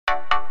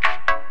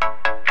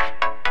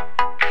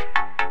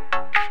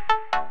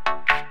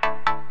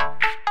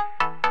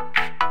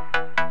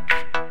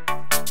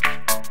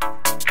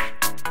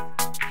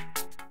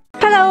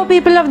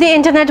People of the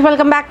internet,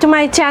 welcome back to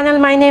my channel.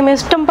 My name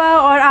is Tumpa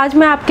और आज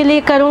मैं आपके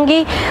लिए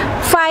करूँगी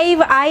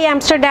 5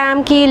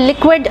 I-AmsterDAMN की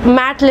लिक्विड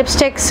मैट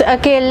लिपस्टिक्स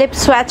के लिप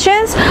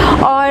स्वैचेस।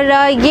 और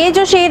ये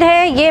जो शेड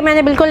है ये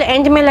मैंने बिल्कुल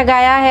एंड में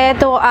लगाया है,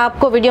 तो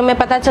आपको वीडियो में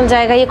पता चल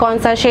जाएगा ये कौन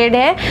सा शेड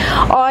है।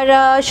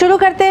 और शुरू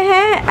करते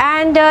हैं।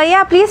 एंड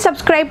या please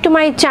subscribe to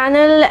my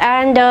channel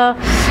and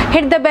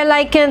hit the bell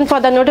icon for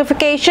the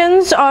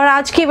notifications. और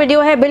आज की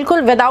वीडियो है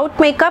बिल्कुल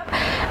विदाउट मेकअप।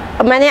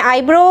 मैंने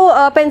eyebrow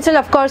pencil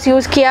of course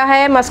use किया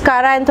है,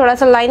 मस्कारा एंड थोड़ा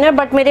सा लाइनर,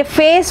 बट मेरे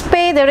फेस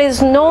पे there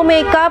is no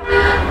makeup.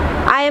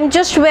 I am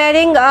just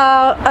wearing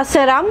a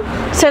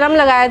Siram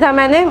लगाया था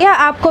मैंने। या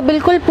आपको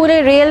बिल्कुल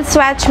पूरे रियल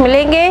स्वैच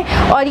मिलेंगे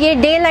और ये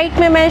डे लाइट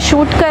में मैं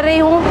शूट कर रही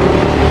हूँ,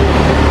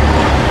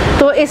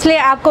 तो इसलिए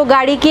आपको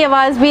गाड़ी की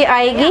आवाज़ भी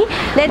आएगी।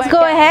 Let's go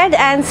ahead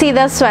and see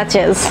the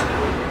swatches.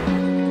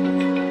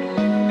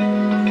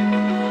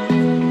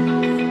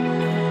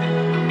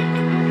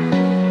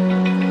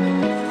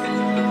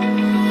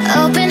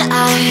 Open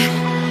eye,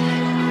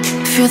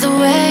 feel the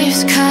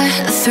waves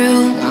cut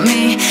through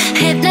me,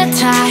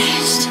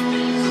 hypnotized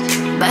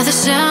by the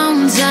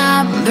sounds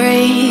I'm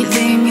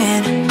breathing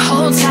in.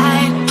 Hold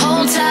tight,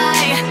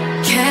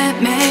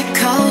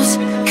 chemicals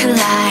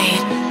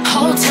collide.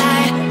 Hold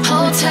tight,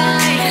 hold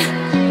tight,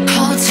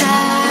 hold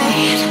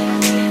tight.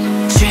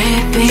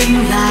 Dripping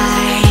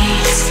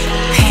lights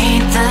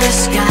paint the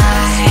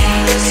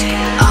skies,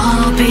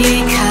 all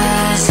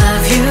because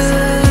of you.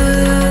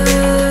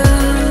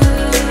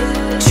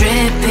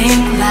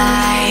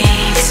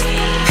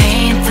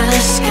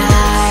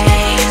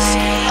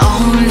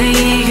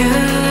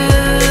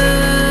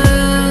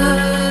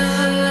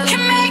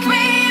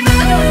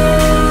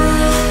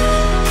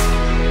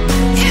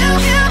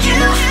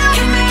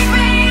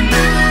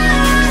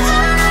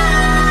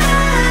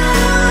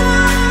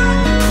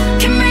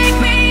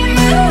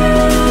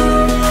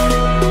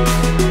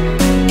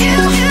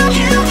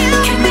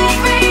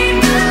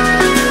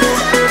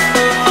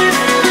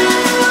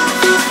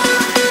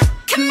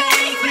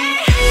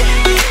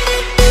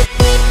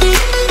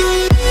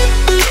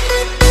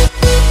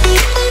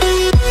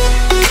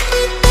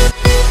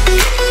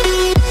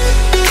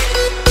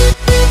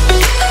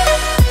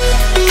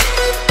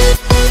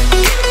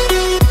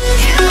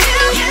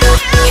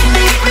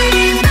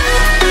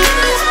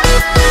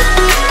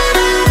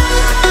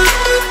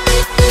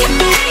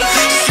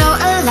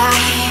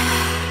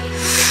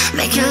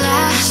 Make it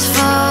last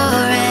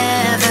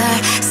forever.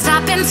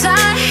 Stop in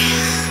time.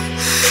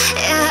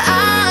 Yeah,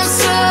 I'm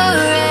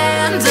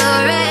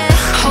surrendering.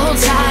 Hold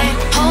tight,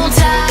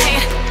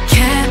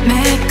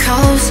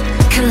 chemicals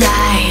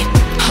collide.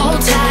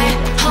 Hold tight,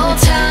 hold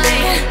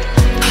tight,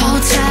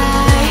 hold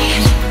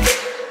tight.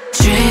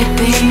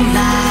 Dripping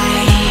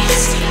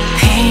lights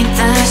paint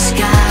the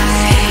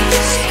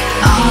skies,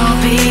 all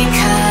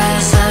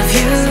because of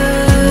you.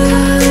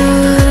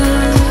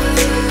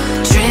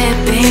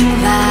 Dripping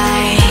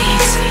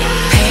lights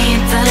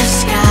paint the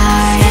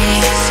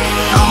skies,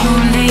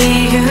 only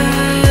you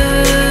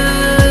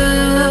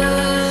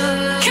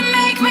can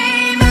make me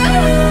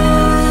move.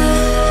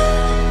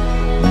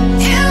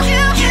 You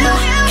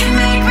can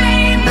make me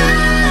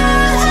move.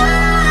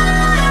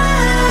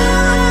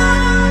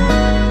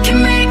 Can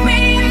make me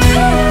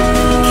move.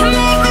 Can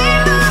make me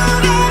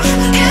move.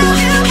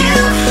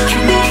 You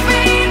can make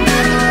me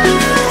move.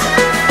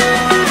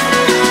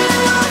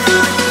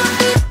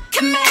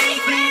 Can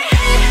make me.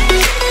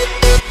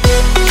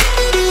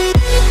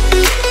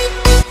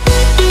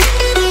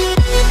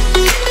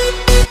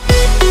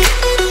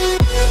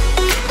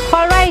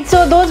 Alright, so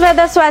those were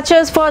the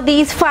swatches for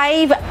these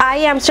 5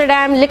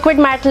 I-AmsterDAMN liquid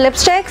matte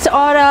lipsticks।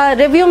 और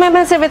review में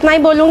मैं सिर्फ इतना ही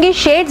बोलूँगी,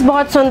 shades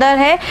बहुत सुंदर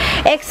है,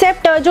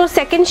 accept जो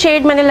सेकंड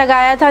शेड मैंने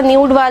लगाया था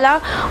न्यूड वाला,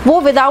 वो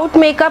विदाउट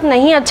मेकअप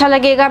नहीं अच्छा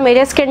लगेगा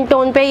मेरे स्किन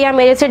टोन पे या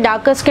मेरे से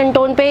डार्कर स्किन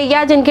टोन पे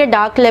या जिनके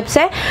डार्क लिप्स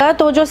है।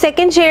 तो जो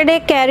सेकंड शेड है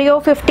Cairo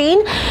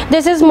 15,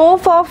 this is more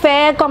for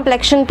fair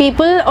complexion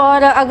people.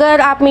 और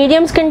अगर आप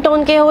मीडियम स्किन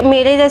टोन के हो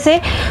मेरे जैसे,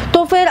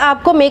 तो फिर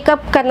आपको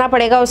मेकअप करना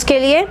पड़ेगा उसके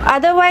लिए।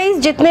 अदरवाइज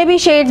जितने भी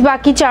शेड्स,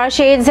 बाकी 4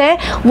 शेड्स हैं,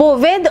 वो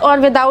विद और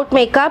विदाउट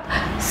मेकअप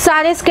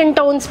सारे स्किन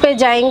टोन्स पे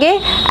जाएंगे।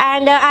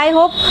 एंड आई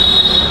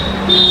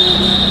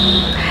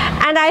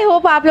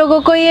होप आप लोगों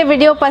को ये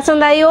वीडियो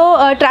पसंद आई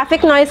हो।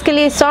 ट्रैफिक नॉइज़ के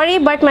लिए सॉरी,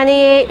 बट मैंने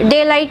ये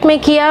डे लाइट में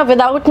किया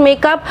विदाउट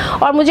मेकअप।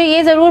 और मुझे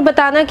ये ज़रूर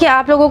बताना कि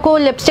आप लोगों को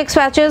लिपस्टिक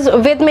स्वैचेस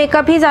विद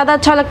मेकअप ही ज़्यादा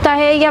अच्छा लगता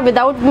है या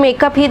विदाउट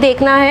मेकअप ही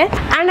देखना है।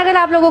 एंड अगर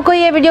आप लोगों को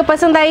ये वीडियो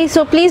पसंद आई,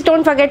 so please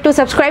don't forget to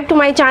subscribe to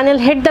my channel,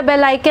 hit the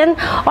bell icon.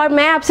 और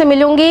मैं आपसे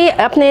मिलूँगी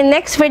अपने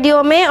नेक्स्ट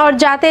वीडियो में। और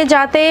जाते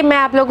जाते मैं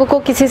आप लोगों को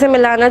किसी से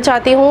मिलाना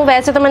चाहती हूँ।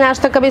 वैसे तो मैंने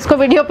आज तक कभी इसको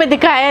वीडियो पे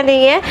दिखाया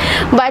नहीं है,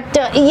 बट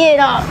ये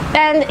रहा,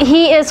 एंड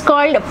ही इज़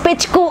कॉल्ड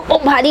पिचकू। ओ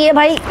भारी है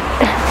भाई।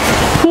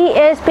 He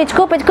is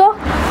पिचकू।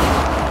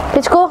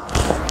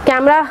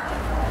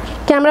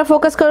 कैमरा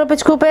फोकस करो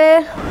पिचकू पे।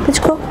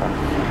 पिचकू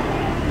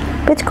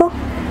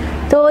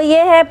तो ये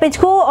है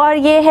पिचकू और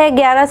ये है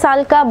 11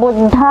 साल का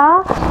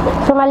बुढ़ा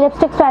जो मैं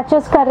लिपस्टिक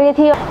स्वैचेस कर रही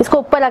थी। इसको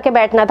ऊपर आके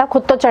बैठना था,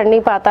 खुद तो चढ़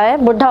नहीं पाता है,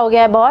 बुढ़ा हो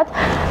गया है बहुत।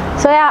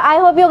 So yeah, I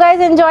hope you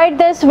guys enjoyed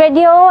this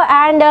video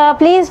and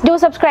please do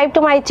subscribe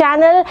to my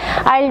channel.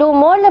 I'll do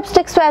more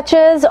lipstick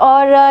swatches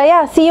or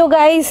yeah, see you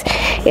guys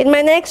in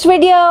my next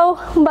video.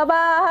 Bye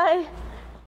bye.